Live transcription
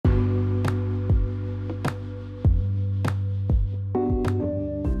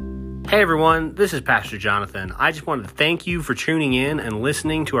Hey everyone, this is Pastor Jonathan. I just wanted to thank you for tuning in and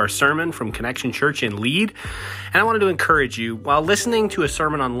listening to our sermon from Connection Church in Lead. And I wanted to encourage you, while listening to a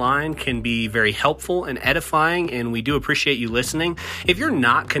sermon online can be very helpful and edifying, and we do appreciate you listening, if you're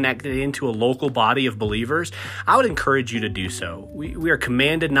not connected into a local body of believers, I would encourage you to do so. We are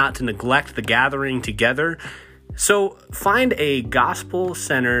commanded not to neglect the gathering together. So find a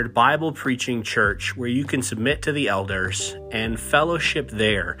gospel-centered, Bible-preaching church where you can submit to the elders and fellowship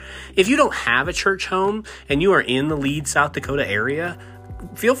there. If you don't have a church home and you are in the Lead, South Dakota area,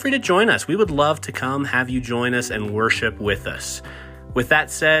 feel free to join us. We would love to come have you join us and worship with us. With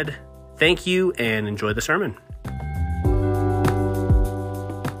that said, thank you and enjoy the sermon.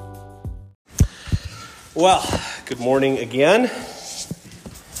 Well, good morning again.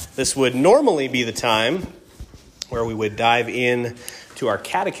 This would normally be the time where we would dive in to our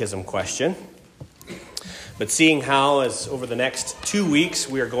catechism question. But seeing how, as over the next 2 weeks,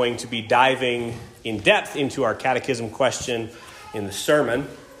 we are going to be diving in depth into our catechism question in the sermon,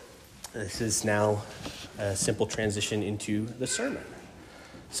 this is now a simple transition into the sermon.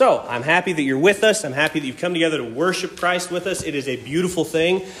 So, I'm happy that you're with us. I'm happy that you've come together to worship Christ with us. It is a beautiful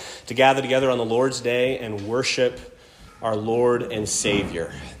thing to gather together on the Lord's Day and worship our Lord and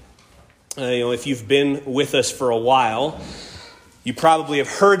Savior. If you've been with us for a while, you probably have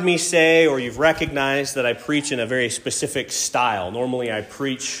heard me say, or you've recognized that I preach in a very specific style. Normally I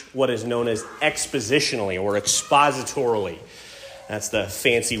preach what is known as expositionally or expositorily. That's the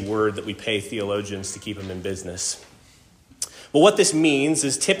fancy word that we pay theologians to keep them in business. But what this means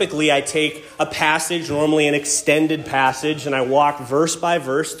is typically I take a passage, normally an extended passage, and I walk verse by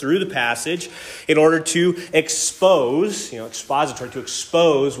verse through the passage in order to expose, expository, to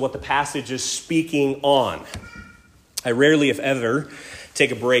expose what the passage is speaking on. I rarely, if ever,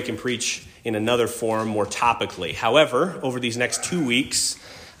 take a break and preach in another form more topically. However, over these next 2 weeks,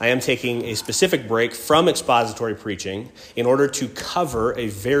 I am taking a specific break from expository preaching in order to cover a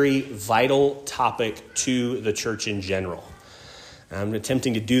very vital topic to the church in general. I'm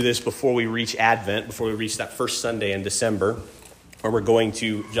attempting to do this before we reach Advent, before we reach that first Sunday in December, where we're going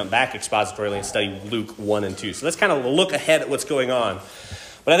to jump back expositorily and study Luke 1 and 2. So let's kind of look ahead at what's going on.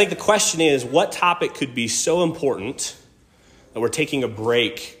 But I think the question is, what topic could be so important that we're taking a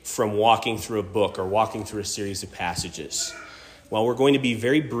break from walking through a book or walking through a series of passages? Well, we're going to be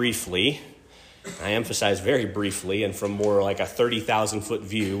very briefly, I emphasize very briefly, and from more like a 30,000-foot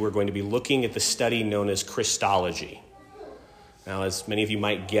view, we're going to be looking at the study known as Christology. Now, as many of you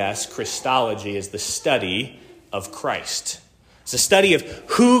might guess, Christology is the study of Christ. It's a study of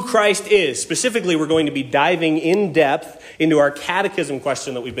who Christ is. Specifically, we're going to be diving in depth into our catechism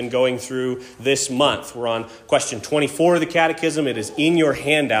question that we've been going through this month. We're on question 24 of the catechism. It is in your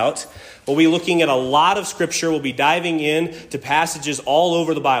handout. We'll be looking at a lot of scripture. We'll be diving in to passages all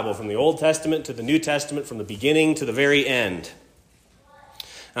over the Bible, from the Old Testament to the New Testament, from the beginning to the very end.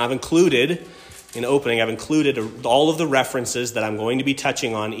 Now, I've included all of the references that I'm going to be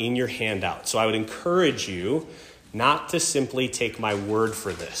touching on in your handout. So I would encourage you not to simply take my word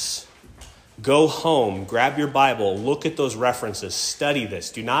for this. Go home, grab your Bible, look at those references, study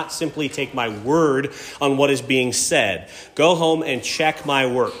this. Do not simply take my word on what is being said. Go home and check my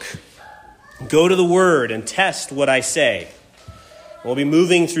work. Go to the Word and test what I say. We'll be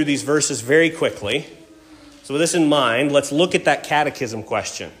moving through these verses very quickly. So with this in mind, let's look at that catechism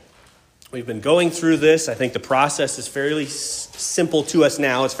question. We've been going through this. I think the process is fairly simple to us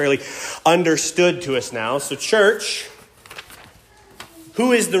now. It's fairly understood to us now. So church,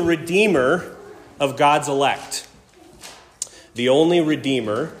 who is the Redeemer of God's elect? The only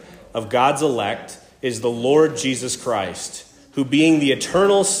Redeemer of God's elect is the Lord Jesus Christ, who being the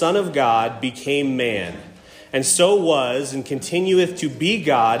eternal Son of God became man, and so was and continueth to be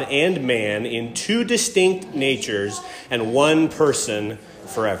God and man in two distinct natures and one person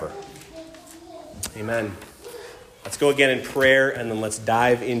forever. Amen. Let's go again in prayer, and then let's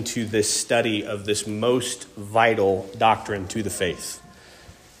dive into this study of this most vital doctrine to the faith.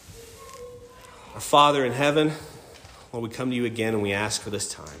 Our Father in heaven, Lord, we come to you again and we ask for this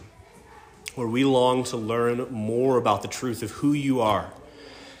time. Lord, we long to learn more about the truth of who you are,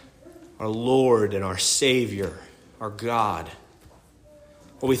 our Lord and our Savior, our God.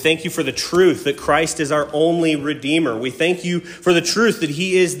 Well, we thank you for the truth that Christ is our only Redeemer. We thank you for the truth that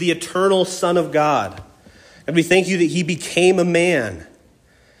he is the eternal Son of God. And we thank you that he became a man.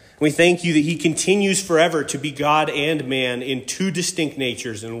 We thank you that he continues forever to be God and man in two distinct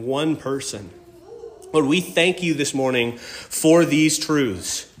natures in one person. Lord, we thank you this morning for these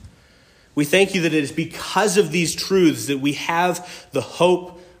truths. We thank you that it is because of these truths that we have the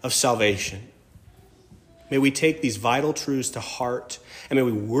hope of salvation. May we take these vital truths to heart, and may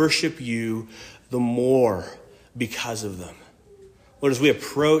we worship you the more because of them. Lord, as we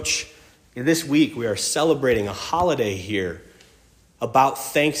approach this week, we are celebrating a holiday here about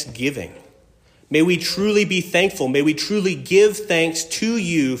Thanksgiving. May we truly be thankful. May we truly give thanks to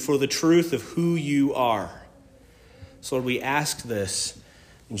you for the truth of who you are. So Lord, we ask this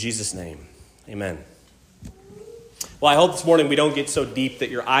in Jesus' name. Amen. Well, I hope this morning we don't get so deep that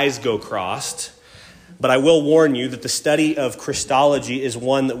your eyes go crossed, but I will warn you that the study of Christology is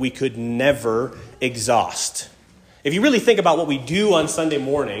one that we could never exhaust. If you really think about what we do on Sunday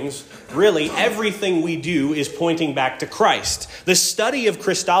mornings, really everything we do is pointing back to Christ. The study of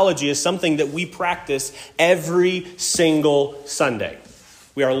Christology is something that we practice every single Sunday.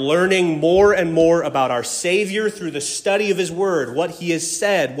 We are learning more and more about our Savior through the study of his word, what he has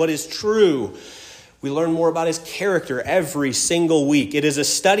said, what is true. We learn more about his character every single week. It is a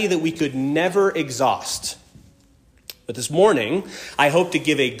study that we could never exhaust. But this morning, I hope to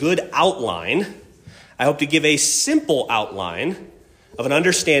give a good outline. I hope to give a simple outline of an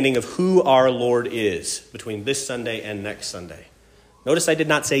understanding of who our Lord is between this Sunday and next Sunday. Notice I did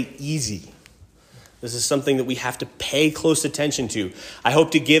not say easy. This is something that we have to pay close attention to. I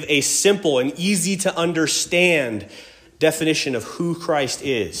hope to give a simple and easy to understand definition of who Christ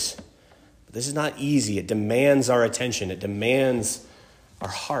is. But this is not easy. It demands our attention. It demands our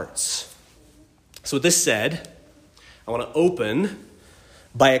hearts. So with this said, I want to open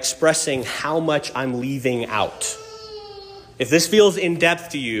by expressing how much I'm leaving out. If this feels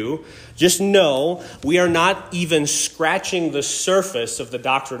in-depth to you, just know we are not even scratching the surface of the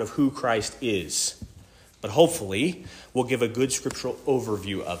doctrine of who Christ is. But hopefully, we'll give a good scriptural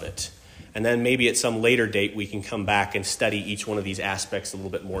overview of it. And then maybe at some later date, we can come back and study each one of these aspects a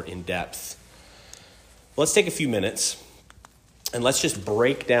little bit more in depth. Let's take a few minutes and let's just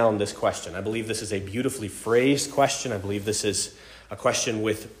break down this question. I believe this is a beautifully phrased question. I believe this is a question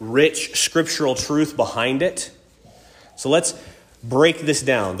with rich scriptural truth behind it. So let's break this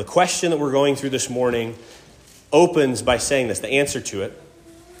down. The question that we're going through this morning opens by saying this. The answer to it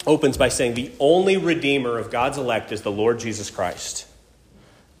opens by saying the only Redeemer of God's elect is the Lord Jesus Christ.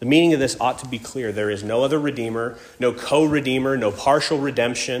 The meaning of this ought to be clear. There is no other Redeemer, no co-Redeemer, no partial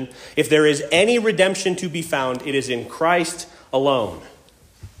redemption. If there is any redemption to be found, it is in Christ alone.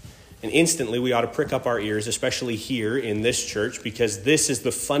 And instantly we ought to prick up our ears, especially here in this church, because this is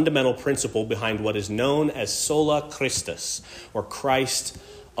the fundamental principle behind what is known as sola Christus, or Christ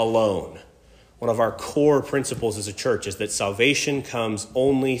alone. One of our core principles as a church is that salvation comes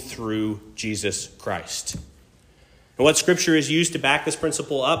only through Jesus Christ. And what scripture is used to back this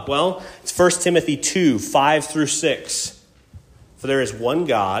principle up? Well, it's 1 Timothy 2, 5 through 6. For there is one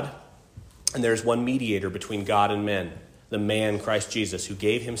God, and there is one mediator between God and men, the man Christ Jesus, who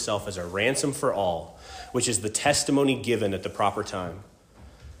gave himself as a ransom for all, which is the testimony given at the proper time.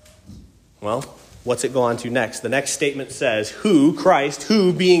 Well, what's it go on to next? The next statement says, who, Christ,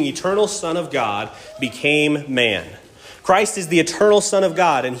 who being eternal Son of God, became man. Christ is the eternal Son of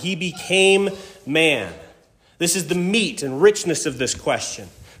God, and he became man. This is the meat and richness of this question.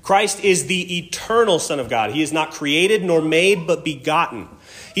 Christ is the eternal Son of God. He is not created nor made, but begotten.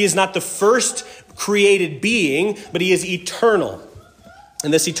 He is not the first created being, but he is eternal.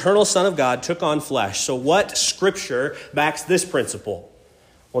 And this eternal Son of God took on flesh. So what scripture backs this principle?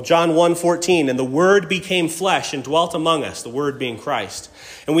 Well, John 1:14, and the Word became flesh and dwelt among us, the Word being Christ.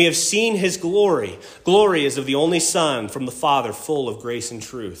 And we have seen his glory. Glory is of the only Son from the Father, full of grace and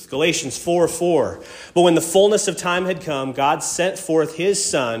truth. Galatians 4:4, but when the fullness of time had come, God sent forth his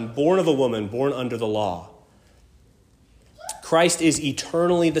Son, born of a woman, born under the law. Christ is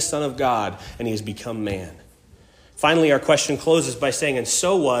eternally the Son of God, and he has become man. Finally, our question closes by saying, and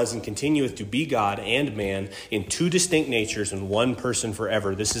so was and continueth to be God and man in two distinct natures in one person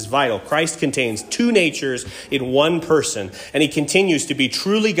forever. This is vital. Christ contains two natures in one person, and he continues to be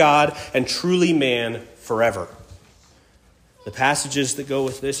truly God and truly man forever. The passages that go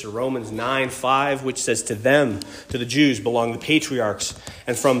with this are Romans 9:5, which says, to them, to the Jews, belong the patriarchs,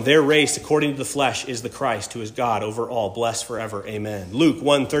 and from their race, according to the flesh, is the Christ, who is God over all, blessed forever. Amen. Luke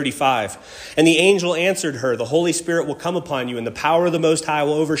 1:35, and the angel answered her, the Holy Spirit will come upon you, and the power of the Most High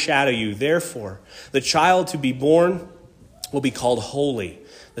will overshadow you. Therefore, the child to be born will be called Holy,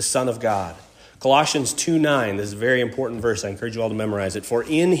 the Son of God. Colossians 2:9, this is a very important verse. I encourage you all to memorize it. For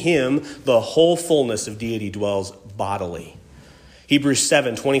in him the whole fullness of deity dwells bodily. Hebrews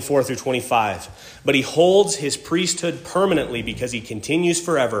 7:24 through 25. But he holds his priesthood permanently because he continues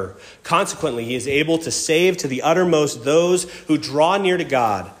forever. Consequently, he is able to save to the uttermost those who draw near to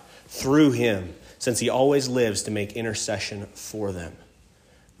God through him, since he always lives to make intercession for them.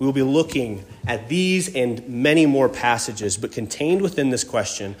 We will be looking at these and many more passages, but contained within this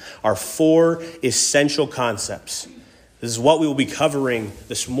question are 4 essential concepts. This is what we will be covering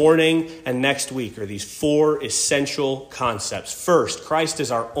this morning and next week, are these 4 essential concepts. First, Christ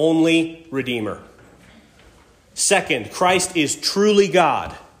is our only Redeemer. Second, Christ is truly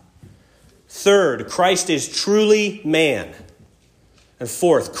God. Third, Christ is truly man. And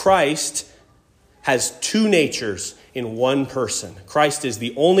fourth, Christ has 2 natures in one person. Christ is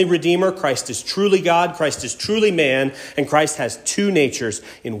the only Redeemer. Christ is truly God. Christ is truly man. And Christ has 2 natures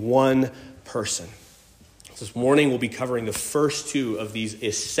in one person. This morning we'll be covering the first 2 of these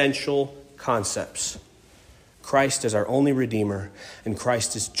essential concepts. Christ is our only Redeemer, and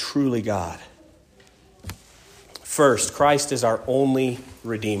Christ is truly God. First, Christ is our only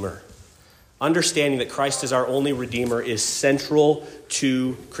Redeemer. Understanding that Christ is our only Redeemer is central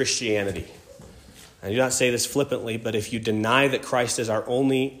to Christianity. I do not say this flippantly, but if you deny that Christ is our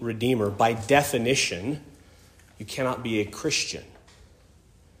only Redeemer, by definition, you cannot be a Christian.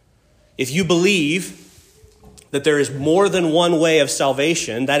 If you believe that there is more than one way of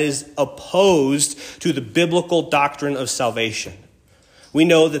salvation, that is opposed to the biblical doctrine of salvation. We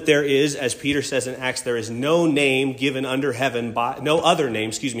know that there is, as Peter says in Acts, there is no name given under heaven by, no other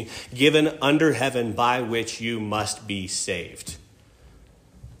name, given under heaven by which you must be saved.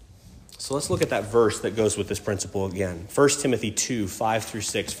 So let's look at that verse that goes with this principle again. 1 Timothy 2, 5 through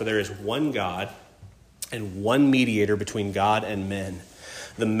 6. For there is one God and one mediator between God and men,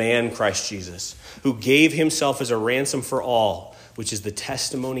 the man Christ Jesus, who gave himself as a ransom for all, which is the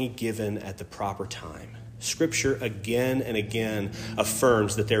testimony given at the proper time. Scripture again and again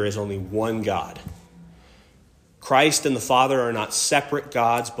affirms that there is only one God. Christ and the Father are not separate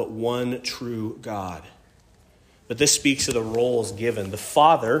gods, but one true God. But this speaks of the roles given. The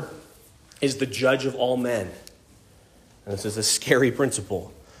Father is the judge of all men. And this is a scary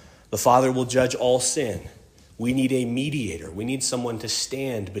principle. The Father will judge all sin. We need a mediator. We need someone to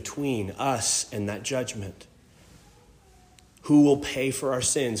stand between us and that judgment. Who will pay for our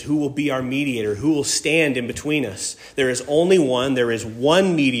sins? Who will be our mediator? Who will stand in between us? There is only one. There is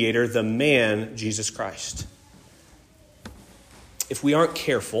one mediator, the man, Jesus Christ. If we aren't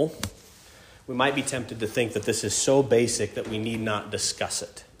careful, we might be tempted to think that this is so basic that we need not discuss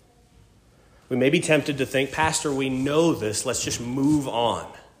it. We may be tempted to think, Pastor, we know this. Let's just move on.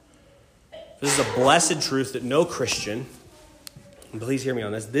 This is a blessed truth that no Christian, and please hear me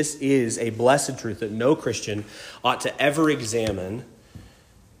on this, this is a blessed truth that no Christian ought to ever examine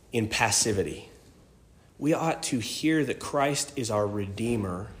in passivity. We ought to hear that Christ is our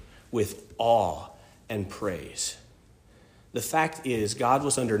Redeemer with awe and praise. The fact is, God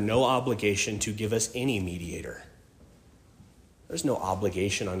was under no obligation to give us any mediator. There's no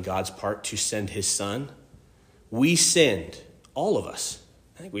obligation on God's part to send his Son. We sinned, all of us.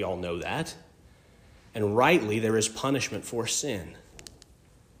 I think we all know that. And rightly, there is punishment for sin.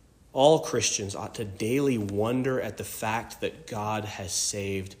 All Christians ought to daily wonder at the fact that God has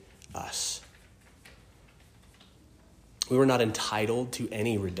saved us. We were not entitled to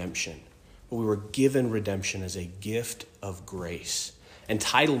any redemption, but we were given redemption as a gift of grace.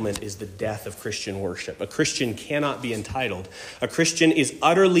 Entitlement is the death of Christian worship. A Christian cannot be entitled. A Christian is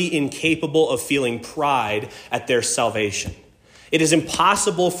utterly incapable of feeling pride at their salvation. It is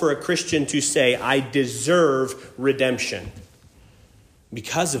impossible for a Christian to say, I deserve redemption.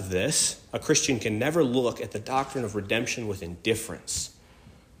 Because of this, a Christian can never look at the doctrine of redemption with indifference.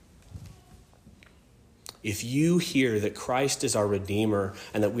 If you hear that Christ is our Redeemer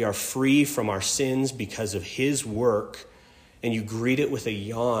and that we are free from our sins because of his work, and you greet it with a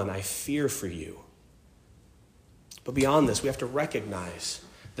yawn, I fear for you. But beyond this, we have to recognize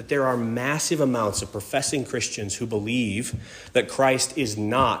that there are massive amounts of professing Christians who believe that Christ is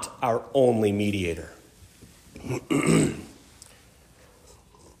not our only mediator.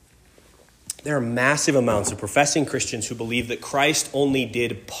 There are massive amounts of professing Christians who believe that Christ only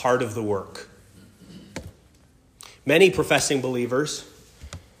did part of the work. Many professing believers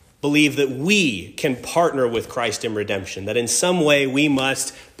believe that we can partner with Christ in redemption, that in some way we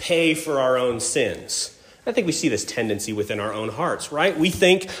must pay for our own sins. I think we see this tendency within our own hearts, right? We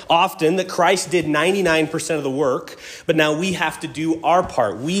think often that Christ did 99% of the work, but now we have to do our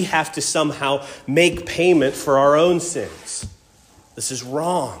part. We have to somehow make payment for our own sins. This is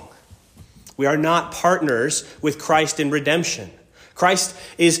wrong. We are not partners with Christ in redemption. Christ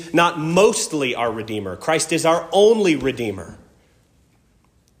is not mostly our Redeemer. Christ is our only Redeemer.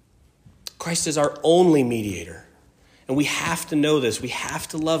 Christ is our only mediator. And we have to know this. We have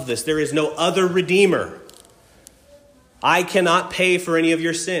to love this. There is no other Redeemer. I cannot pay for any of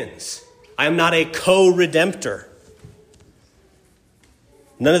your sins. I am not a co-redemptor.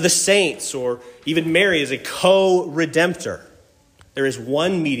 None of the saints or even Mary is a co-redemptor. There is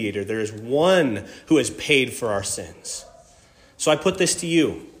one mediator. There is one who has paid for our sins. So I put this to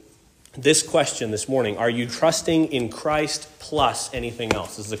you. This question this morning, are you trusting in Christ plus anything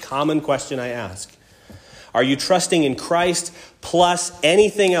else? This is a common question I ask. Are you trusting in Christ plus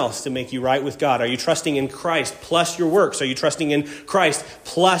anything else to make you right with God? Are you trusting in Christ plus your works? Are you trusting in Christ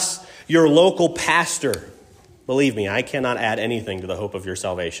plus your local pastor? Believe me, I cannot add anything to the hope of your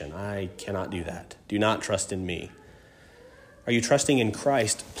salvation. I cannot do that. Do not trust in me. Are you trusting in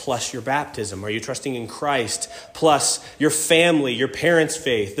Christ plus your baptism? Are you trusting in Christ plus your family, your parents'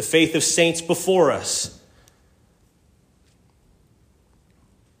 faith, the faith of saints before us?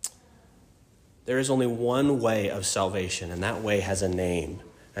 There is only one way of salvation, and that way has a name,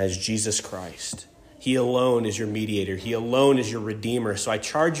 as Jesus Christ. He alone is your mediator. He alone is your redeemer. So I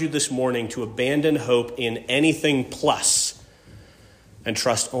charge you this morning to abandon hope in anything plus and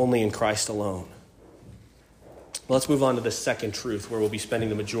trust only in Christ alone. Let's move on to the second truth, where we'll be spending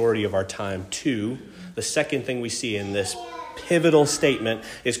the majority of our time. The second thing we see in this pivotal statement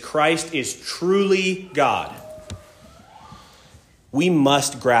is Christ is truly God. We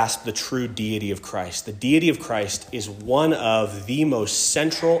must grasp the true deity of Christ. The deity of Christ is one of the most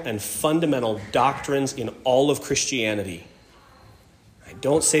central and fundamental doctrines in all of Christianity. I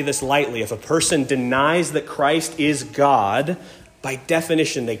don't say this lightly. If a person denies that Christ is God, by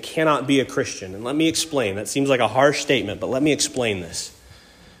definition, they cannot be a Christian. And let me explain. That seems like a harsh statement, but let me explain this.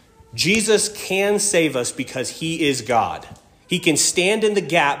 Jesus can save us because he is God. He can stand in the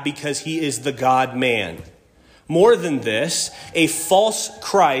gap because he is the God-man. More than this, a false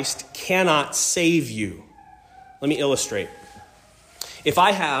Christ cannot save you. Let me illustrate. If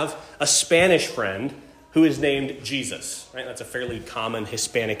I have a Spanish friend who is named Jesus, right? That's a fairly common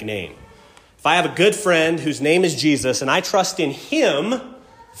Hispanic name. If I have a good friend whose name is Jesus and I trust in him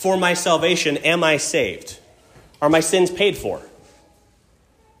for my salvation, am I saved? Are my sins paid for?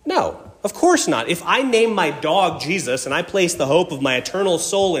 No, of course not. If I name my dog Jesus and I place the hope of my eternal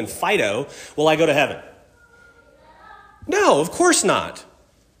soul in Fido, will I go to heaven? No, of course not.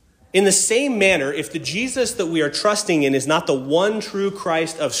 In the same manner, if the Jesus that we are trusting in is not the one true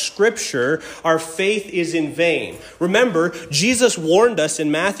Christ of Scripture, our faith is in vain. Remember, Jesus warned us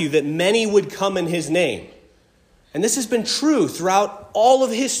in Matthew that many would come in his name. And this has been true throughout all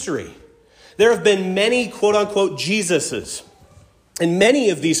of history. There have been many quote-unquote Jesuses. And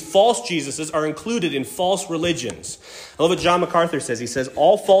many of these false Jesuses are included in false religions. I love what John MacArthur says. He says,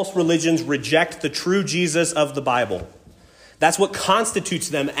 all false religions reject the true Jesus of the Bible. That's what constitutes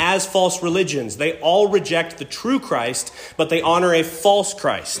them as false religions. They all reject the true Christ, but they honor a false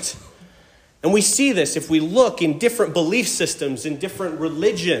Christ. And we see this if we look in different belief systems, in different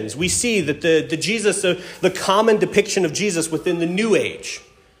religions. We see that the Jesus, the common depiction of Jesus within the New Age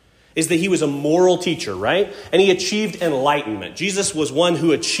is that he was a moral teacher, right? And he achieved enlightenment. Jesus was one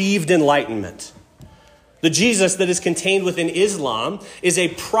who achieved enlightenment. The Jesus that is contained within Islam is a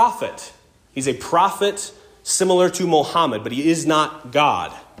prophet. He's a prophet similar to Muhammad, but he is not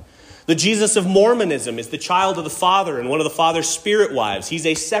God. The Jesus of Mormonism is the child of the Father and one of the Father's spirit wives. He's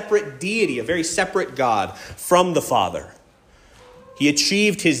a separate deity, a very separate God from the Father. He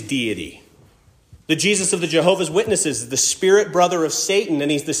achieved his deity. The Jesus of the Jehovah's Witnesses is the spirit brother of Satan,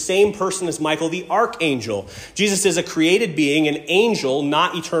 and he's the same person as Michael the archangel. Jesus is a created being, an angel,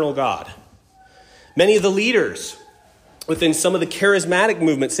 not eternal God. Many of the leaders within some of the charismatic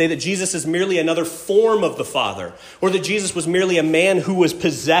movements say that Jesus is merely another form of the Father, or that Jesus was merely a man who was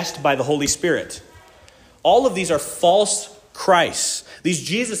possessed by the Holy Spirit. All of these are false Christs. These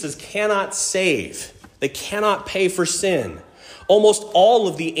Jesuses cannot save. They cannot pay for sin. Almost all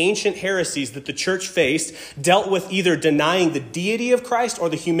of the ancient heresies that the church faced dealt with either denying the deity of Christ or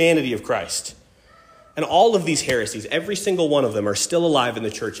the humanity of Christ. And all of these heresies, every single one of them, are still alive in the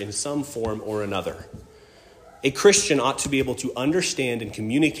church in some form or another. A Christian ought to be able to understand and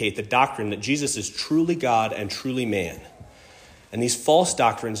communicate the doctrine that Jesus is truly God and truly man. And these false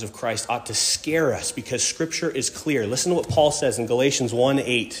doctrines of Christ ought to scare us because Scripture is clear. Listen to what Paul says in Galatians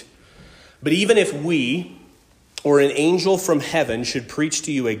 1:8. But even if we or an angel from heaven should preach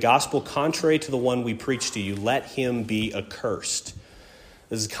to you a gospel contrary to the one we preach to you, let him be accursed.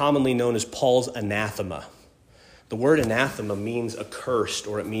 This is commonly known as Paul's anathema. The word anathema means accursed,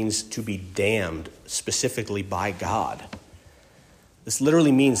 or it means to be damned, specifically by God. This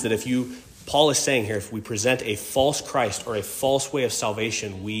literally means that Paul is saying here, if we present a false Christ or a false way of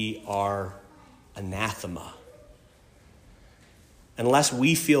salvation, we are anathema. Unless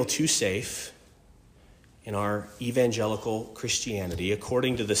we feel too safe in our evangelical Christianity,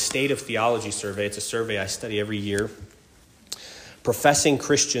 according to the State of Theology survey, it's a survey I study every year, professing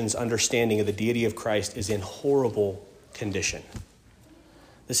Christians' understanding of the deity of Christ is in horrible condition.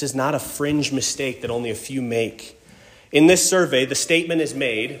 This is not a fringe mistake that only a few make. In this survey, the statement is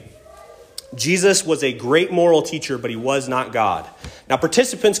made, Jesus was a great moral teacher, but he was not God. Now,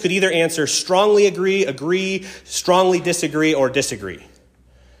 participants could either answer strongly agree, strongly disagree, or disagree.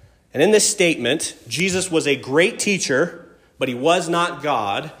 And in this statement, Jesus was a great teacher, but he was not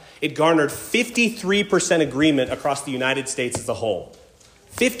God. It garnered 53% agreement across the United States as a whole.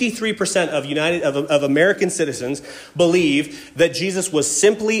 53% of American citizens believe that Jesus was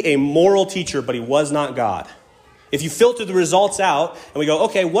simply a moral teacher, but he was not God. If you filter the results out and we go,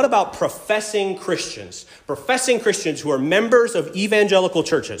 okay, what about professing Christians? Professing Christians who are members of evangelical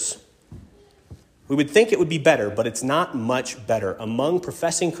churches. We would think it would be better, but it's not much better. Among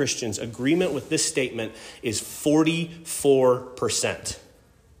professing Christians, agreement with this statement is 44%.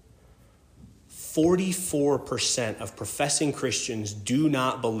 44% of professing Christians do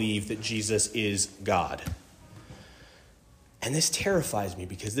not believe that Jesus is God. And this terrifies me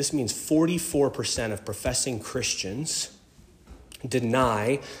because this means 44% of professing Christians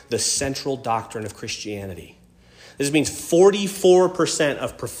deny the central doctrine of Christianity. This means 44%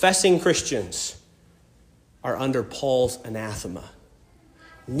 of professing Christians are under Paul's anathema.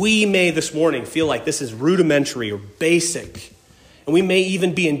 We may this morning feel like this is rudimentary or basic, and we may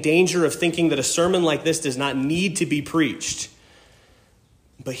even be in danger of thinking that a sermon like this does not need to be preached.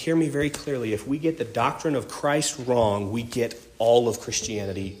 But hear me very clearly. If we get the doctrine of Christ wrong, we get all of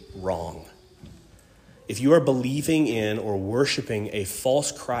Christianity wrong. If you are believing in or worshiping a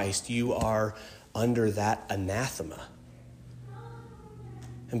false Christ, you are under that anathema.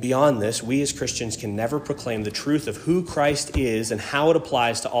 And beyond this, we as Christians can never proclaim the truth of who Christ is and how it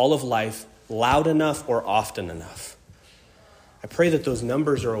applies to all of life loud enough or often enough. I pray that those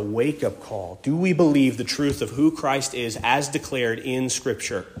numbers are a wake-up call. Do we believe the truth of who Christ is as declared in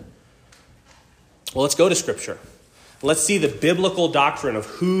Scripture? Well, let's go to Scripture. Let's see the biblical doctrine of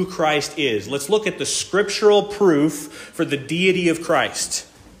who Christ is. Let's look at the scriptural proof for the deity of Christ.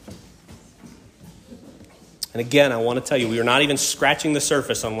 And again, I want to tell you, we are not even scratching the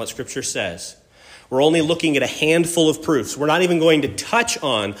surface on what Scripture says. We're only looking at a handful of proofs. We're not even going to touch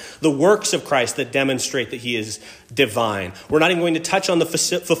on the works of Christ that demonstrate that he is divine. We're not even going to touch on the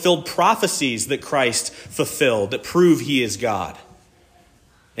fulfilled prophecies that Christ fulfilled that prove he is God.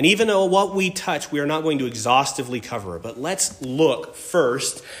 And even though what we touch, we are not going to exhaustively cover it. But let's look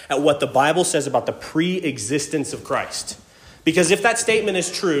first at what the Bible says about the pre-existence of Christ. Because if that statement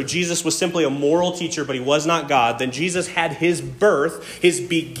is true, Jesus was simply a moral teacher, but he was not God, then Jesus had his birth, his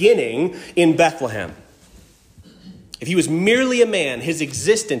beginning in Bethlehem. If he was merely a man, his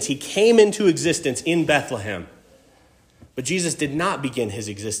existence, he came into existence in Bethlehem. But Jesus did not begin his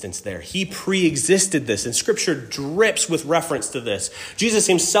existence there. He pre-existed this, and Scripture drips with reference to this. Jesus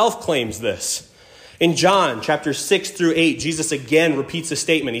himself claims this. In John chapter 6 through 8, Jesus again repeats a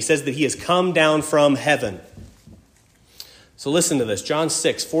statement. He says that he has come down from heaven. So listen to this, John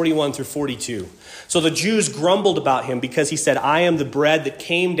 6, 41 through 42. So the Jews grumbled about him because he said, I am the bread that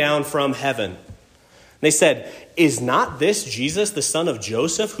came down from heaven. They said, is not this Jesus, the son of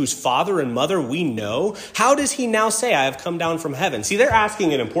Joseph, whose father and mother we know? How does he now say, I have come down from heaven? See, they're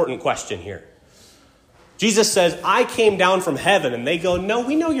asking an important question here. Jesus says, I came down from heaven. And they go, no,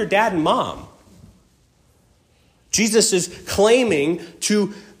 we know your dad and mom. Jesus is claiming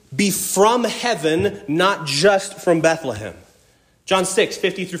to be from heaven, not just from Bethlehem. John 6,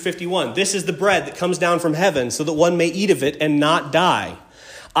 50 through 51. This is the bread that comes down from heaven so that one may eat of it and not die.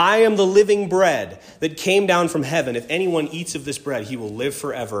 I am the living bread that came down from heaven. If anyone eats of this bread, he will live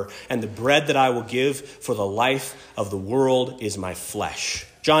forever. And the bread that I will give for the life of the world is my flesh.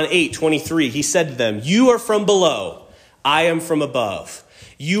 John 8, 23. He said to them, you are from below. I am from above.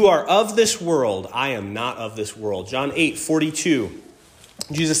 You are of this world. I am not of this world. John 8, 42.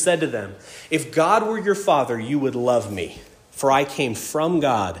 Jesus said to them, if God were your father, you would love me. For I came from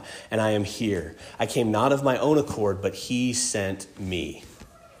God, and I am here. I came not of my own accord, but he sent me.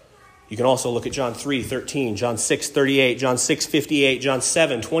 You can also look at John 3, 13, John 6, 38, John 6, 58, John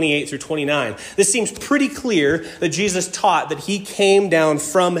 7, 28 through 29. This seems pretty clear that Jesus taught that he came down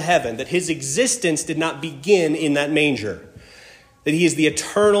from heaven, that his existence did not begin in that manger, that he is the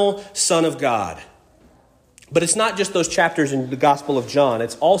eternal Son of God. But it's not just those chapters in the Gospel of John.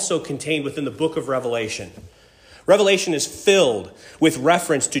 It's also contained within the book of Revelation. Revelation is filled with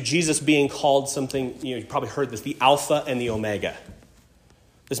reference to Jesus being called something, you probably heard this, the Alpha and the Omega.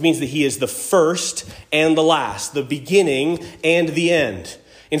 This means that he is the first and the last, the beginning and the end.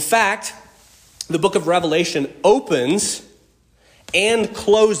 In fact, the book of Revelation opens and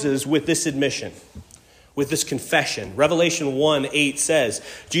closes with this admission. with this confession. Revelation 1:8 says,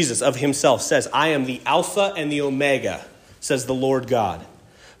 Jesus of himself says, I am the Alpha and the Omega, says the Lord God,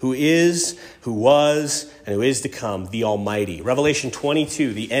 who is, who was, and who is to come, the Almighty. Revelation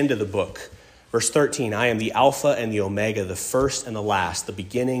 22, the end of the book, verse 13, I am the Alpha and the Omega, the first and the last, the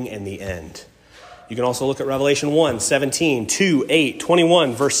beginning and the end. You can also look at Revelation 1:17, 2, 8,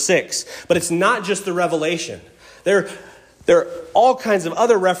 21, verse 6. But it's not just the revelation. There are all kinds of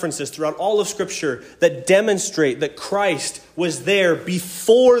other references throughout all of Scripture that demonstrate that Christ was there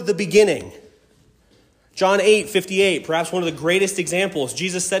before the beginning. John 8:58, perhaps one of the greatest examples.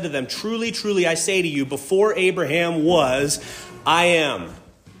 Jesus said to them, truly, truly, I say to you, before Abraham was, I am.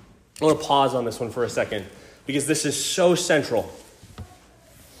 I want to pause on this one for a second because this is so central.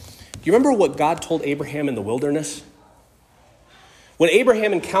 Do you remember what God told Abraham in the wilderness? When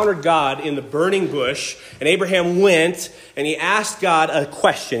Abraham encountered God in the burning bush, and Abraham went and he asked God a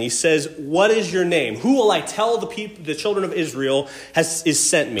question. He says, what is your name? Who will I tell the children of Israel is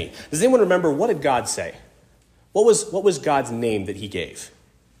sent me? Does anyone remember, what did God say? What was God's name that he gave?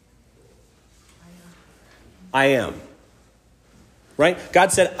 I am. Right?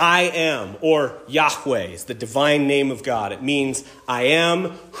 God said, I am, or Yahweh is the divine name of God. It means I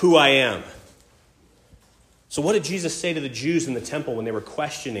am who I am. So what did Jesus say to the Jews in the temple when they were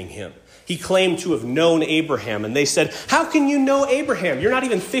questioning him? He claimed to have known Abraham, and they said, how can you know Abraham? You're not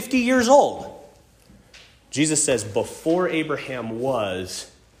even 50 years old. Jesus says, before Abraham was,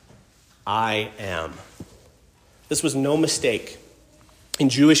 I am. This was no mistake. In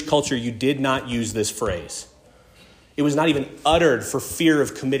Jewish culture, you did not use this phrase. It was not even uttered for fear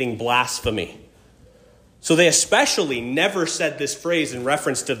of committing blasphemy. So they especially never said this phrase in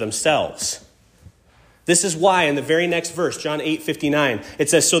reference to themselves. This is why in the very next verse, John 8:59, it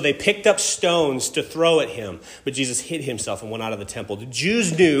says, so they picked up stones to throw at him, but Jesus hid himself and went out of the temple. The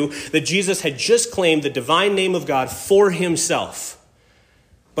Jews knew that Jesus had just claimed the divine name of God for himself.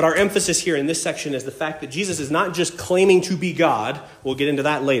 But our emphasis here in this section is the fact that Jesus is not just claiming to be God. We'll get into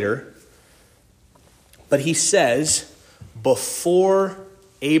that later. But he says, before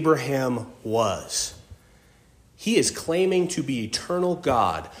Abraham was. He is claiming to be eternal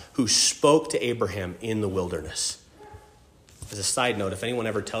God who spoke to Abraham in the wilderness. As a side note, if anyone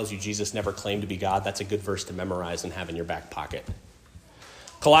ever tells you Jesus never claimed to be God, that's a good verse to memorize and have in your back pocket.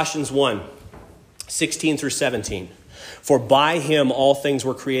 Colossians 1:16 through 17. For by him all things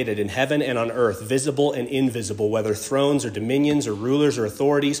were created in heaven and on earth, visible and invisible, whether thrones or dominions or rulers or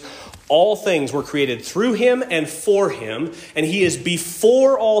authorities. All things were created through him and for him, and he is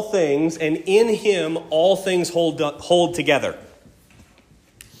before all things, and in him all things hold together.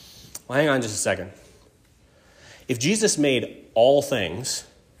 Well, hang on just a second. If Jesus made all things,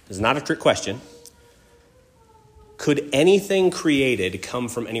 this is not a trick question, could anything created come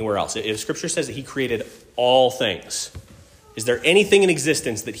from anywhere else? If Scripture says that he created all things, is there anything in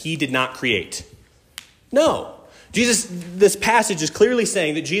existence that he did not create? No. This passage is clearly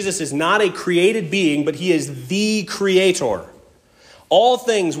saying that Jesus is not a created being, but he is the creator. All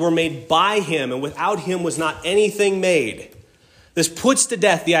things were made by him, and without him was not anything made. This puts to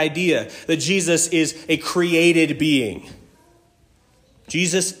death the idea that Jesus is a created being.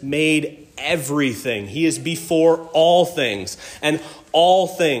 Jesus made everything. He is before all things, and all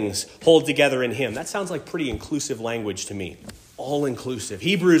things hold together in him. That sounds like pretty inclusive language to me. All inclusive.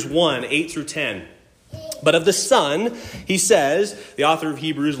 Hebrews 1:8 through 10. But of the Son, he says, the author of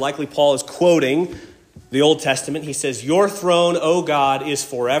Hebrews, likely Paul, is quoting the Old Testament. He says, your throne, O God, is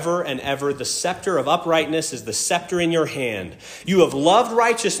forever and ever. The scepter of uprightness is the scepter in your hand. You have loved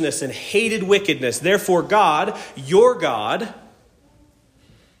righteousness and hated wickedness. Therefore God, your God,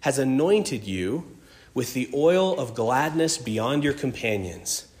 has anointed you with the oil of gladness beyond your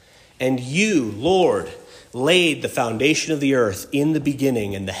companions. And you, Lord, laid the foundation of the earth in the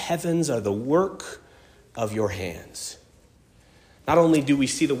beginning, and the heavens are the work of your hands. Not only do we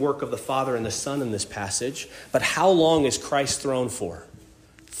see the work of the Father and the Son in this passage, but how long is Christ's throne for?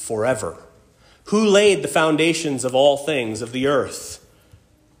 Forever. Who laid the foundations of all things of the earth?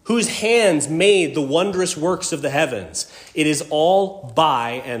 Whose hands made the wondrous works of the heavens? It is all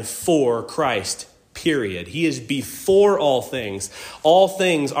by and for Christ, period. He is before all things. All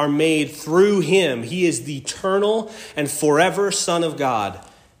things are made through him. He is the eternal and forever Son of God.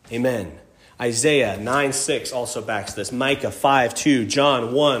 Amen. Isaiah 9:6 also backs this. Micah 5:2,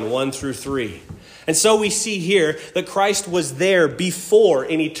 John 1:1 through 3. And so we see here that Christ was there before,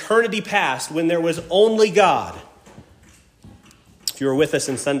 in eternity past, when there was only God. If you were with us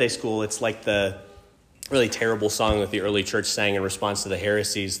in Sunday school, it's like the really terrible song that the early church sang in response to the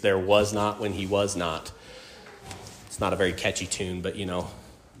heresies, there was not when he was not. It's not a very catchy tune, but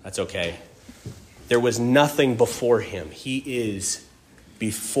that's okay. There was nothing before him. He is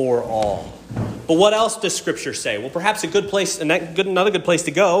before all. But what else does Scripture say? Well, perhaps another good place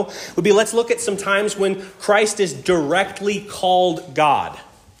to go would be, let's look at some times when Christ is directly called God.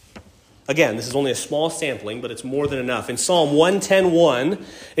 Again, this is only a small sampling, but it's more than enough. In Psalm 110:1,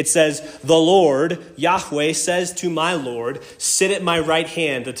 it says, "The Lord, Yahweh, says to my Lord, sit at my right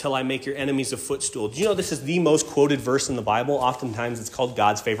hand until I make your enemies a footstool." Do you know this is the most quoted verse in the Bible? Oftentimes it's called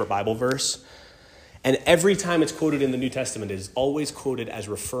God's favorite Bible verse. And every time it's quoted in the New Testament, it is always quoted as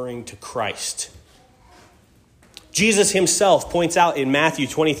referring to Christ. Jesus himself points out in Matthew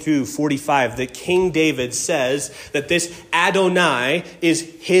 22:45 that King David says that this Adonai is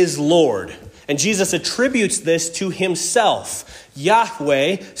his Lord. And Jesus attributes this to himself.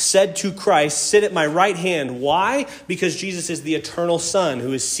 Yahweh said to Christ, "Sit at my right hand." Why? Because Jesus is the eternal Son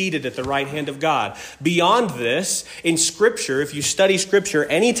who is seated at the right hand of God. Beyond this, in Scripture, if you study Scripture,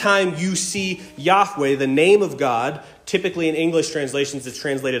 anytime you see Yahweh, the name of God, typically in English translations, it's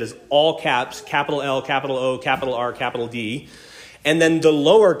translated as all caps, capital L, capital O, capital R, capital D. And then the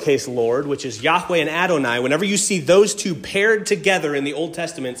lowercase Lord, which is Yahweh and Adonai, whenever you see those two paired together in the Old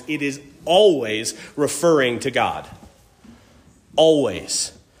Testament, it is always referring to God.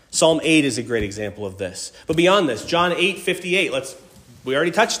 Always. Psalm 8 is a great example of this. But beyond this, John 8:58, we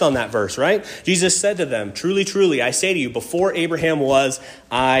already touched on that verse, right? Jesus said to them, "Truly, truly, I say to you, before Abraham was,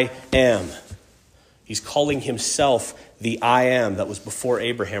 I am." He's calling himself the I am that was before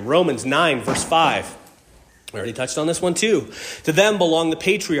Abraham. Romans 9, verse 5. We already touched on this one too. "To them belong the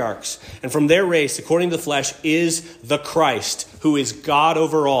patriarchs, and from their race, according to the flesh, is the Christ, who is God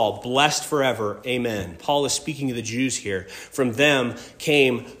over all, blessed forever. Amen." Paul is speaking to the Jews here. From them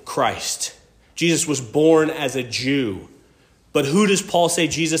came Christ. Jesus was born as a Jew. But who does Paul say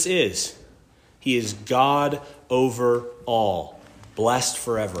Jesus is? He is God over all, blessed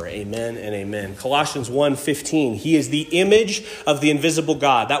forever. Amen and amen. Colossians 1:15, he is the image of the invisible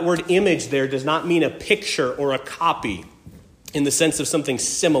God. That word image there does not mean a picture or a copy in the sense of something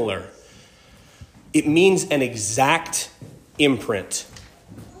similar. It means an exact imprint.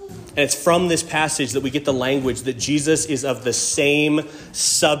 And it's from this passage that we get the language that Jesus is of the same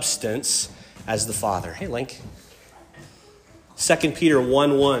substance as the Father. Hey, Link. 2 Peter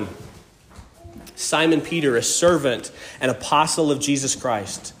 1:1. Simon Peter, a servant and apostle of Jesus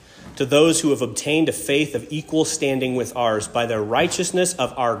Christ, to those who have obtained a faith of equal standing with ours by the righteousness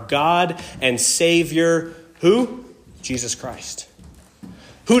of our God and Savior, who? Jesus Christ.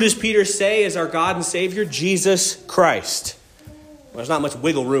 Who does Peter say is our God and Savior? Jesus Christ. Well, there's not much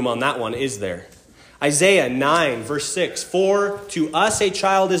wiggle room on that one, is there? Isaiah 9, verse 6, "For to us a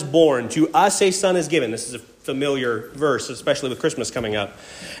child is born, to us a son is given." This is a familiar verse, especially with Christmas coming up.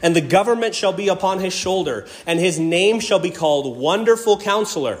 "And the government shall be upon his shoulder, and his name shall be called Wonderful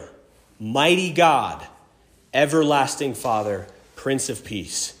Counselor, Mighty God, Everlasting Father, Prince of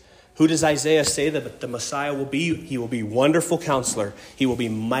Peace." Who does Isaiah say that the Messiah will be? He will be Wonderful Counselor. He will be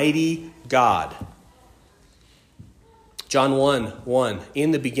Mighty God. John 1:1,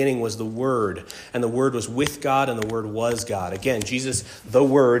 "In the beginning was the Word, and the Word was with God, and the Word was God." Again, Jesus, the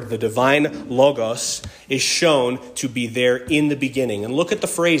Word, the divine Logos, is shown to be there in the beginning. And look at the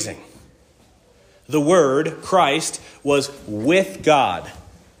phrasing. The Word, Christ, was with God.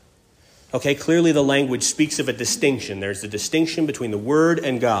 Okay, clearly the language speaks of a distinction. There's a distinction between the Word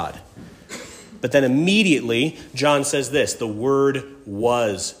and God. But then immediately, John says this, the Word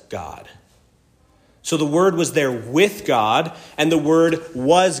was God. So the Word was there with God, and the Word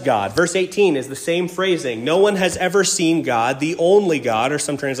was God. Verse 18 is the same phrasing. "No one has ever seen God, the only God," or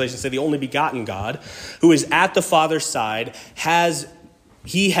some translations say the only begotten God, "who is at the Father's side,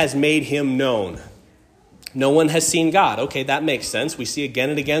 he has made him known." No one has seen God. Okay, that makes sense. We see again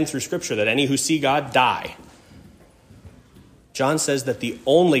and again through Scripture that any who see God die. John says that the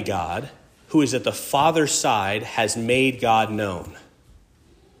only God who is at the Father's side has made God known.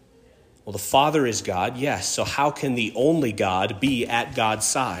 Well, the Father is God, yes. So how can the only God be at God's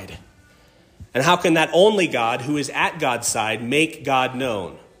side? And how can that only God who is at God's side make God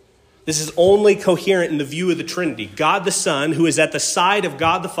known? This is only coherent in the view of the Trinity. God the Son, who is at the side of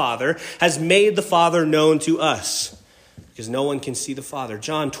God the Father, has made the Father known to us, because no one can see the Father.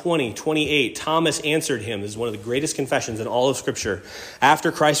 John 20:28, Thomas answered him. This is one of the greatest confessions in all of Scripture.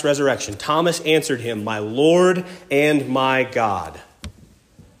 After Christ's resurrection, Thomas answered him, "My Lord and my God."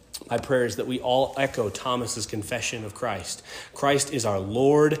 My prayer is that we all echo Thomas's confession of Christ. Christ is our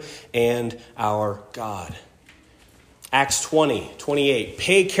Lord and our God. Acts 20:28.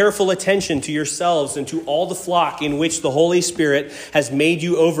 "Pay careful attention to yourselves and to all the flock in which the Holy Spirit has made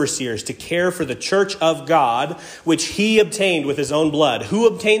you overseers to care for the church of God, which he obtained with his own blood." Who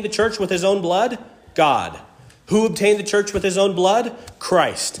obtained the church with his own blood? God. Who obtained the church with his own blood?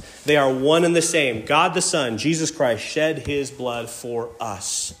 Christ. They are one and the same. God the Son, Jesus Christ, shed his blood for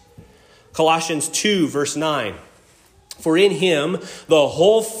us. Colossians 2, verse 9. For in him the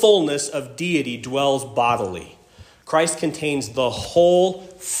whole fullness of deity dwells bodily. Christ contains the whole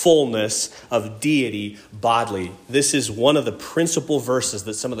fullness of deity bodily. This is one of the principal verses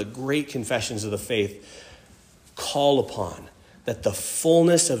that some of the great confessions of the faith call upon, that the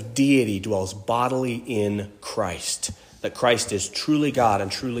fullness of deity dwells bodily in Christ, that Christ is truly God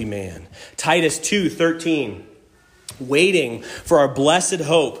and truly man. Titus 2:13, waiting for our blessed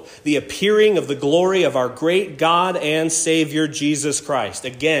hope, the appearing of the glory of our great God and Savior, Jesus Christ.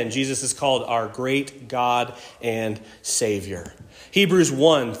 Again, Jesus is called our great God and Savior. Hebrews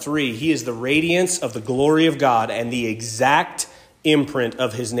 1:3, he is the radiance of the glory of God and the exact imprint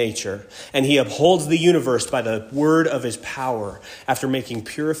of his nature, and he upholds the universe by the word of his power. After making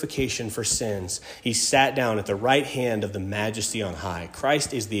purification for sins, he sat down at the right hand of the Majesty on high.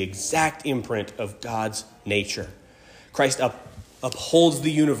 Christ is the exact imprint of God's nature. Christ upholds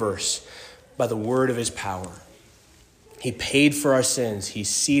the universe by the word of his power. He paid for our sins. He's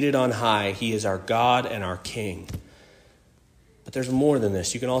seated on high. He is our God and our King. But there's more than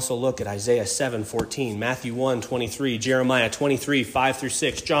this. You can also look at Isaiah 7:14, Matthew 1:23, Jeremiah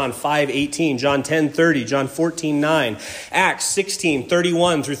 23:5-6, John 5:18, John 10:30, John 14:9, Acts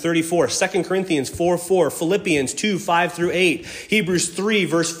 16:31-34, 2 Corinthians 4:4, Philippians 2:5-8, Hebrews 3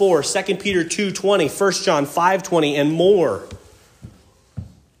 verse 4, 2 Peter 2:20, 1 John 5:20, and more.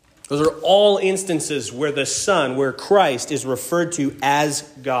 Those are all instances where the Son, where Christ is referred to as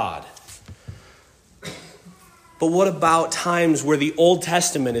God. But what about times where the Old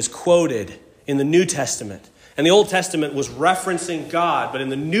Testament is quoted in the New Testament? And the Old Testament was referencing God, but in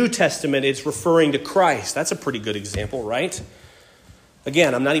the New Testament it's referring to Christ. That's a pretty good example, right?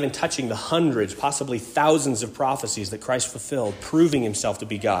 Again, I'm not even touching the hundreds, possibly thousands of prophecies that Christ fulfilled, proving himself to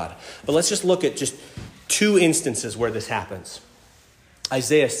be God. But let's just look at just two instances where this happens.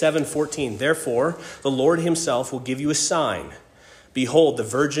 Isaiah 7:14, therefore, the Lord himself will give you a sign. Behold, the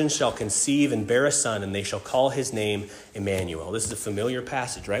virgin shall conceive and bear a son, and they shall call his name Emmanuel. This is a familiar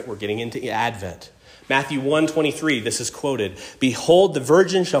passage, right? We're getting into Advent. Matthew 1:23, this is quoted. Behold, the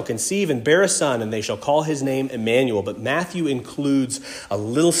virgin shall conceive and bear a son, and they shall call his name Emmanuel. But Matthew includes a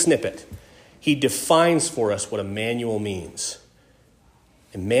little snippet. He defines for us what Emmanuel means.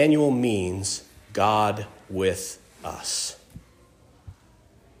 Emmanuel means God with us.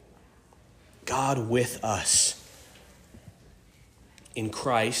 God with us. In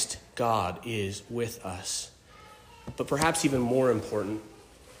Christ, God is with us. But perhaps even more important,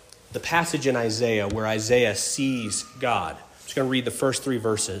 the passage in Isaiah where Isaiah sees God. I'm just going to read the first 3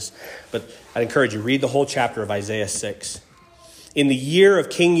 verses, but I'd encourage you, read the whole chapter of Isaiah 6. In the year of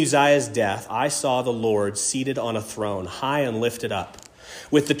King Uzziah's death, I saw the Lord seated on a throne, high and lifted up,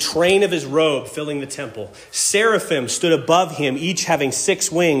 with the train of his robe filling the temple. Seraphim stood above him, each having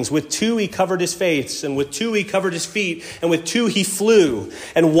 6 wings. With 2 he covered his face, and with 2 he covered his feet, and with 2 he flew.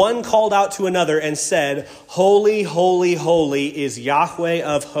 And one called out to another and said, Holy, holy, holy is Yahweh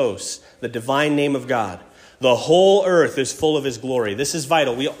of hosts, the divine name of God. The whole earth is full of his glory. This is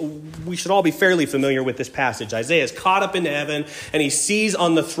vital. We should all be fairly familiar with this passage. Isaiah is caught up into heaven, and he sees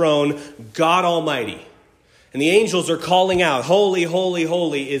on the throne God Almighty. And the angels are calling out, Holy, holy,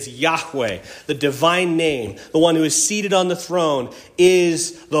 holy is Yahweh, the divine name. The one who is seated on the throne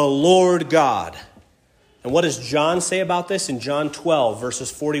is the Lord God. And what does John say about this in John 12,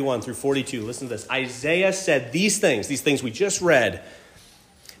 verses 41-42? Listen to this. Isaiah said these things we just read,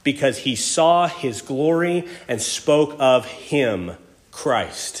 because he saw his glory and spoke of him,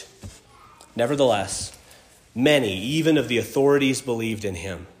 Christ. Nevertheless, many, even of the authorities, believed in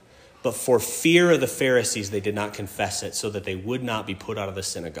him. But for fear of the Pharisees, they did not confess it, so that they would not be put out of the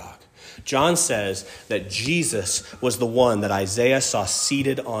synagogue. John says that Jesus was the one that Isaiah saw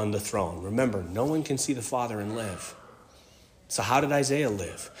seated on the throne. Remember, no one can see the Father and live. So how did Isaiah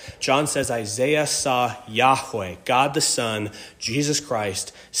live? John says Isaiah saw Yahweh, God the Son, Jesus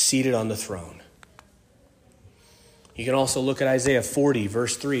Christ, seated on the throne. You can also look at Isaiah 40,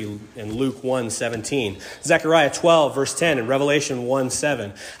 verse 3, and Luke 1:17, Zechariah 12, verse 10, and Revelation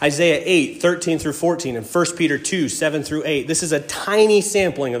 1:7, Isaiah 8, 13-14, and 1 Peter 2, 7-8. This is a tiny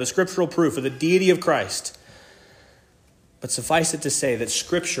sampling of the scriptural proof of the deity of Christ. But suffice it to say that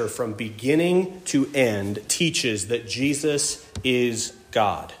Scripture from beginning to end teaches that Jesus is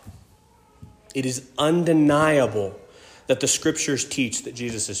God. It is undeniable that the Scriptures teach that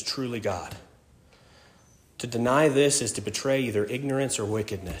Jesus is truly God. To deny this is to betray either ignorance or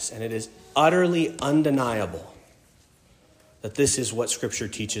wickedness, and it is utterly undeniable that this is what Scripture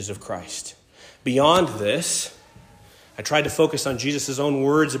teaches of Christ. Beyond this, I tried to focus on Jesus' own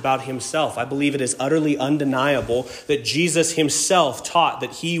words about himself. I believe it is utterly undeniable that Jesus himself taught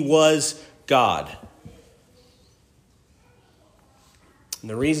that he was God. And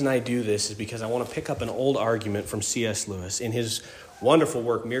the reason I do this is because I want to pick up an old argument from C.S. Lewis. In his wonderful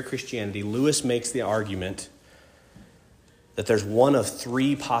work, Mere Christianity, Lewis makes the argument that there's one of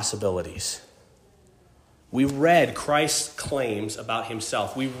three possibilities. We read Christ's claims about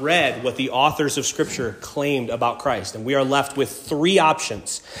himself. We read what the authors of Scripture claimed about Christ, and we are left with three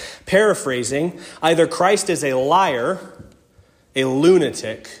options. Paraphrasing, either Christ is a liar, a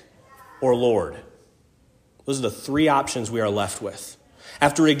lunatic, or Lord. Those are the three options we are left with.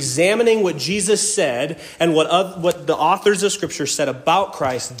 After examining what Jesus said and what the authors of Scripture said about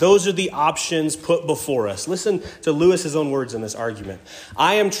Christ, those are the options put before us. Listen to Lewis's own words in this argument.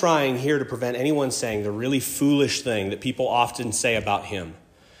 I am trying here to prevent anyone saying the really foolish thing that people often say about him.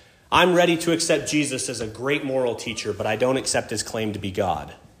 I'm ready to accept Jesus as a great moral teacher, but I don't accept his claim to be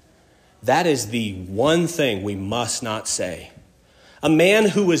God. That is the one thing we must not say. A man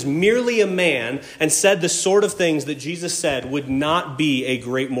who was merely a man and said the sort of things that Jesus said would not be a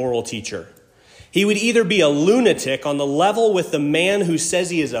great moral teacher. He would either be a lunatic on the level with the man who says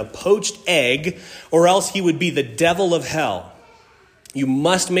he is a poached egg, or else he would be the devil of hell. You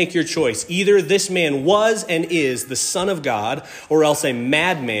must make your choice. Either this man was and is the Son of God, or else a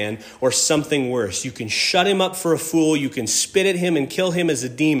madman or something worse. You can shut him up for a fool, you can spit at him and kill him as a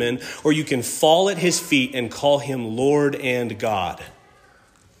demon, or you can fall at his feet and call him Lord and God.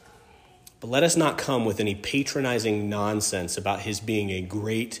 But let us not come with any patronizing nonsense about his being a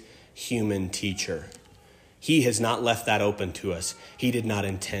great human teacher. He has not left that open to us. He did not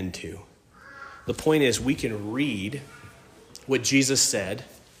intend to. The point is, we can read what Jesus said,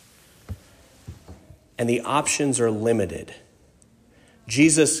 and the options are limited.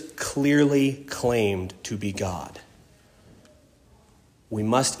 Jesus clearly claimed to be God. We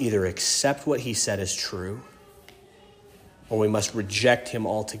must either accept what he said as true, or we must reject him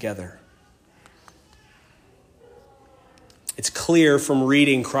altogether. It's clear from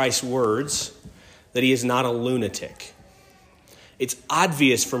reading Christ's words that he is not a lunatic. It's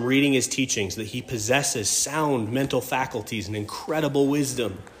obvious from reading his teachings that he possesses sound mental faculties and incredible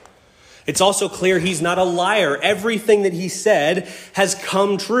wisdom. It's also clear he's not a liar. Everything that he said has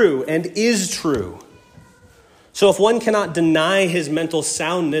come true and is true. So if one cannot deny his mental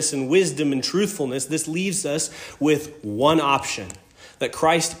soundness and wisdom and truthfulness, this leaves us with one option: that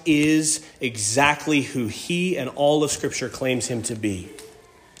Christ is exactly who he and all of Scripture claims him to be.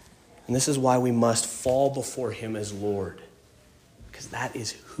 And this is why we must fall before him as Lord, because that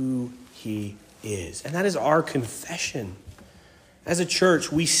is who he is. And that is our confession. As a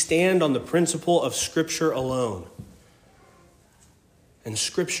church, we stand on the principle of Scripture alone. And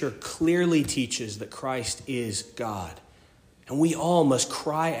Scripture clearly teaches that Christ is God. And we all must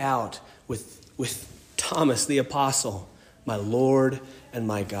cry out with Thomas the apostle, "My Lord and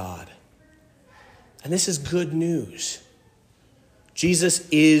my God." And this is good news. Jesus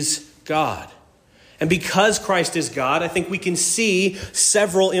is God. And because Christ is God, I think we can see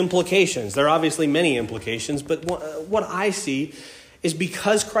several implications. There are obviously many implications, but what I see is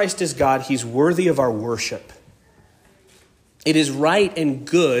because Christ is God, he's worthy of our worship. It is right and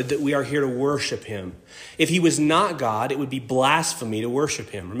good that we are here to worship him. If he was not God, it would be blasphemy to worship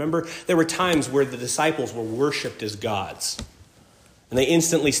him. Remember, there were times where the disciples were worshipped as gods. And they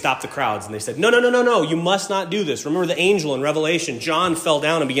instantly stopped the crowds and they said, no, you must not do this. Remember the angel in Revelation. John fell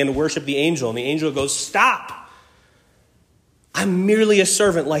down and began to worship the angel. And the angel goes, "Stop. I'm merely a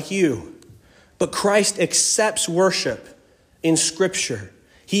servant like you." But Christ accepts worship in Scripture.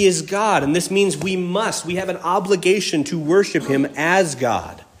 He is God, and this means we have an obligation to worship him as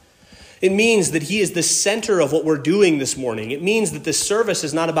God. It means that he is the center of what we're doing this morning. It means that this service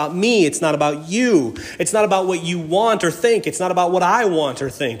is not about me. It's not about you. It's not about what you want or think. It's not about what I want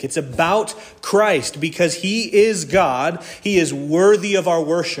or think. It's about Christ. Because he is God, he is worthy of our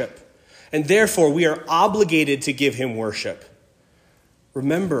worship. And therefore, we are obligated to give him worship.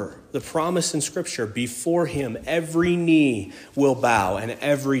 Remember the promise in Scripture: before him every knee will bow and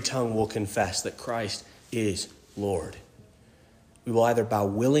every tongue will confess that Christ is Lord. We will either bow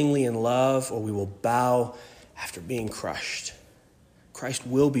willingly in love, or we will bow after being crushed. Christ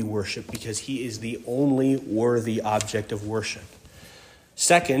will be worshiped because he is the only worthy object of worship.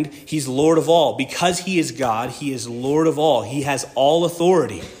 Second, he's Lord of all. Because he is God, he is Lord of all. He has all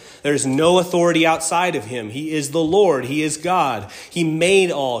authority. There's no authority outside of him. He is the Lord. He is God. He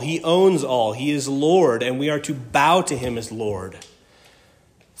made all. He owns all. He is Lord, and we are to bow to him as Lord.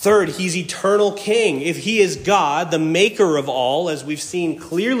 Third, he's eternal king. If he is God, the maker of all, as we've seen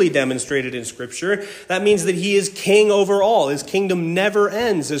clearly demonstrated in Scripture, that means that he is king over all. His kingdom never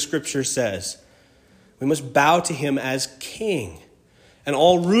ends, as Scripture says. We must bow to him as king. And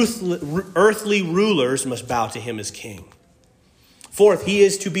all earthly rulers must bow to him as king. Fourth, he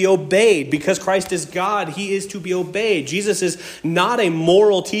is to be obeyed. Because Christ is God, he is to be obeyed. Jesus is not a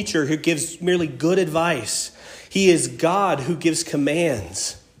moral teacher who gives merely good advice. He is God who gives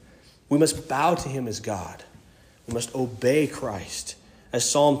commands. We must bow to him as God. We must obey Christ. As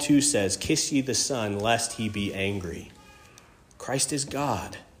Psalm 2 says, "Kiss ye the Son, lest he be angry." Christ is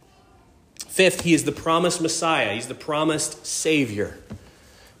God. Fifth, he is the promised Messiah. He's the promised Savior.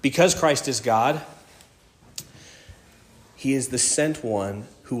 Because Christ is God, he is the sent one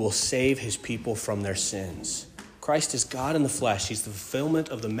who will save his people from their sins. Christ is God in the flesh. He's the fulfillment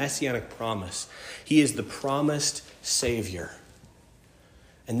of the messianic promise. He is the promised Savior.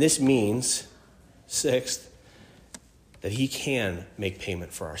 And this means, sixth, that he can make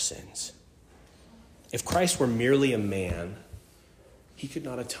payment for our sins. If Christ were merely a man, he could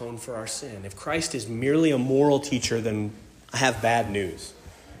not atone for our sin. If Christ is merely a moral teacher, then I have bad news.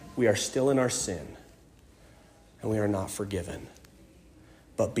 We are still in our sin, and we are not forgiven.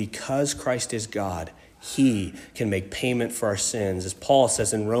 But because Christ is God, he can make payment for our sins. As Paul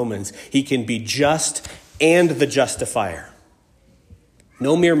says in Romans, he can be just and the justifier.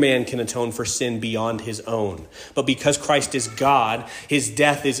 No mere man can atone for sin beyond his own. But because Christ is God, his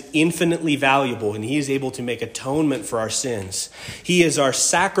death is infinitely valuable, and he is able to make atonement for our sins. He is our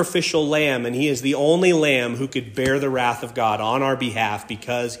sacrificial lamb, and he is the only lamb who could bear the wrath of God on our behalf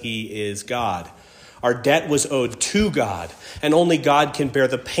because he is God. Our debt was owed to God, and only God can bear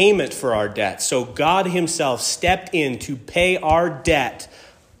the payment for our debt. So God himself stepped in to pay our debt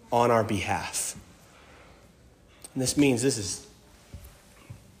on our behalf. And this means this is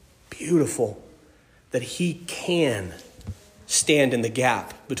beautiful, that he can stand in the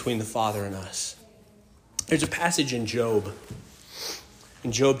gap between the Father and us. There's a passage in Job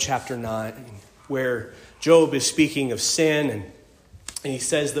chapter 9, where Job is speaking of sin, and he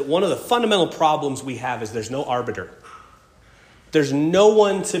says that one of the fundamental problems we have is there's no arbiter. There's no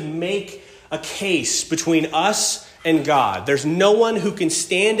one to make a case between us and God. There's no one who can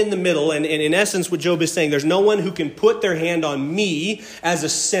stand in the middle. And in essence, what Job is saying, there's no one who can put their hand on me as a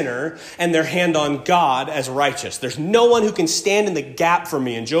sinner and their hand on God as righteous. There's no one who can stand in the gap for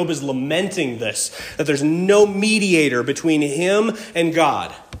me. And Job is lamenting this, that there's no mediator between him and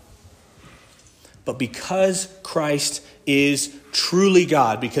God. But because Christ is truly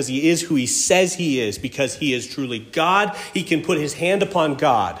God, because he is who he says he is, because he is truly God, he can put his hand upon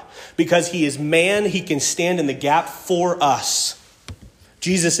God. Because he is man, he can stand in the gap for us.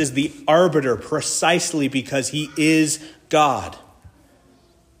 Jesus is the arbiter precisely because he is God.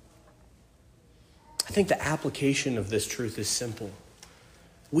 I think the application of this truth is simple.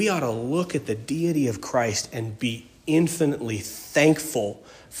 We ought to look at the deity of Christ and be infinitely thankful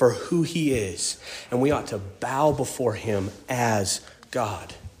for who he is. And we ought to bow before him as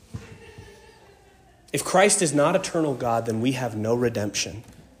God. If Christ is not eternal God, then we have no redemption.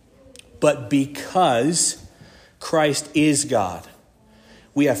 But because Christ is God,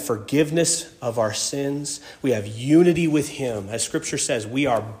 we have forgiveness of our sins. We have unity with him. As Scripture says, we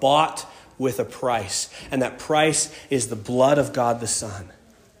are bought with a price. And that price is the blood of God the Son.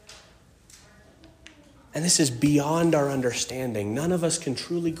 And this is beyond our understanding. None of us can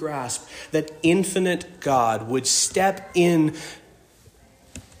truly grasp that infinite God would step in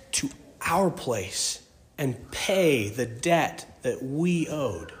to our place and pay the debt that we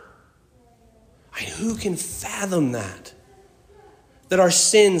owed. I mean, who can fathom that? That our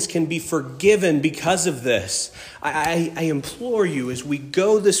sins can be forgiven because of this. I implore you, as we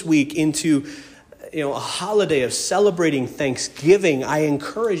go this week into a holiday of celebrating Thanksgiving, I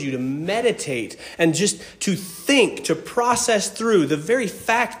encourage you to meditate and just to think, to process through the very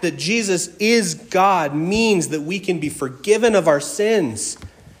fact that Jesus is God means that we can be forgiven of our sins.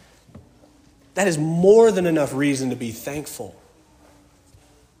 That is more than enough reason to be thankful.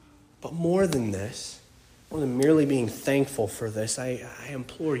 But more than this, more than merely being thankful for this, I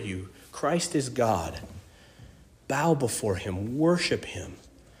implore you, Christ is God. Bow before him, worship him.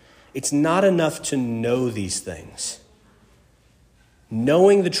 It's not enough to know these things.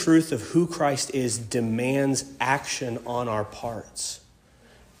 Knowing the truth of who Christ is demands action on our parts.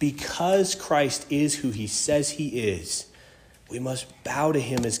 Because Christ is who he says he is, we must bow to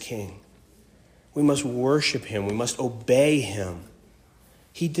him as King. We must worship him. We must obey him.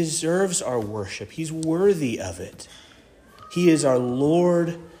 He deserves our worship. He's worthy of it. He is our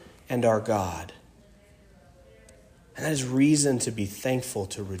Lord and our God. And that is reason to be thankful,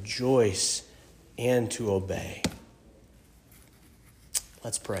 to rejoice, and to obey.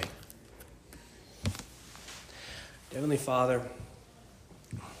 Let's pray. Heavenly Father,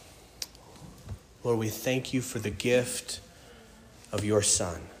 Lord, we thank you for the gift of your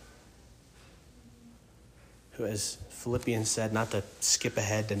Son, who, as Philippians said, not to skip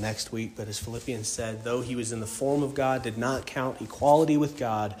ahead to next week, but as Philippians said, though he was in the form of God, did not count equality with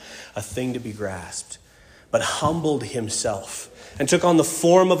God a thing to be grasped, but humbled himself and took on the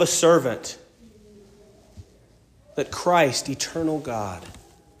form of a servant, that Christ, eternal God,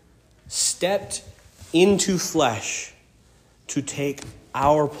 stepped into flesh to take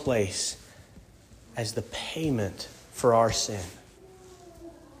our place as the payment for our sin.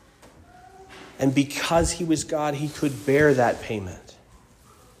 And because he was God, he could bear that payment.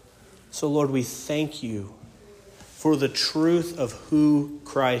 So, Lord, we thank you for the truth of who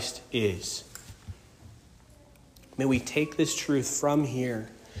Christ is. May we take this truth from here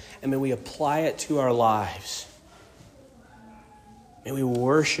and may we apply it to our lives. May we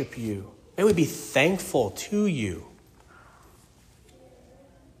worship you. May we be thankful to you.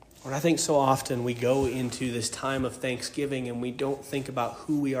 Lord, I think so often we go into this time of Thanksgiving and we don't think about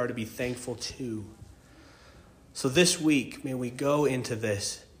who we are to be thankful to. So this week, may we go into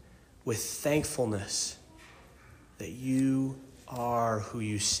this with thankfulness that you are who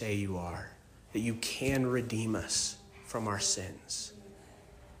you say you are, that you can redeem us from our sins.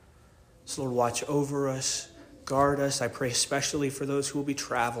 So Lord, watch over us, guard us. I pray especially for those who will be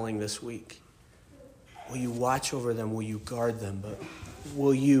traveling this week. Will you watch over them? Will you guard them? But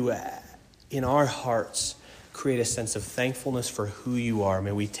will you, in our hearts, create a sense of thankfulness for who you are?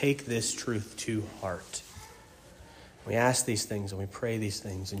 May we take this truth to heart. We ask these things and we pray these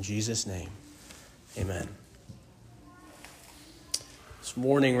things in Jesus' name. Amen. This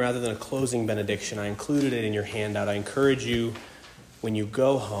morning, rather than a closing benediction, I included it in your handout. I encourage you, when you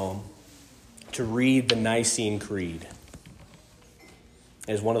go home, to read the Nicene Creed.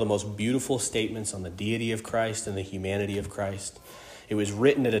 It is one of the most beautiful statements on the deity of Christ and the humanity of Christ. It was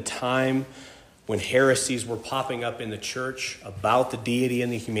written at a time when heresies were popping up in the church about the deity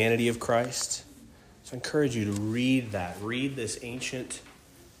and the humanity of Christ. So I encourage you to read that. Read this ancient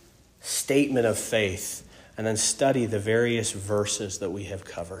statement of faith and then study the various verses that we have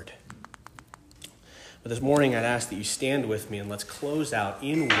covered. But this morning I'd ask that you stand with me and let's close out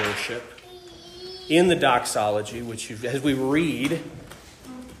in worship in the doxology, which as we read,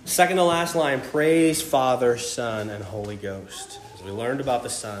 second to last line, praise Father, Son, and Holy Ghost. As we learned about the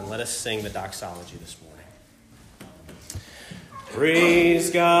Son, let us sing the doxology this morning. Praise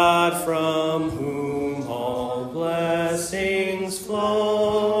God from whom all blessings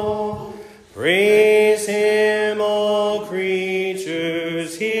flow. Praise him, all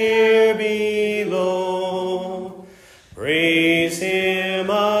creatures here below. Praise him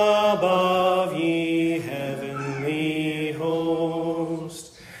above, ye heavenly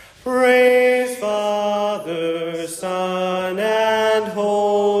host. Praise Father, Son, and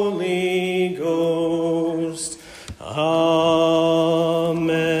Holy Ghost. Amen.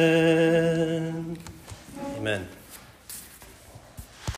 Amen.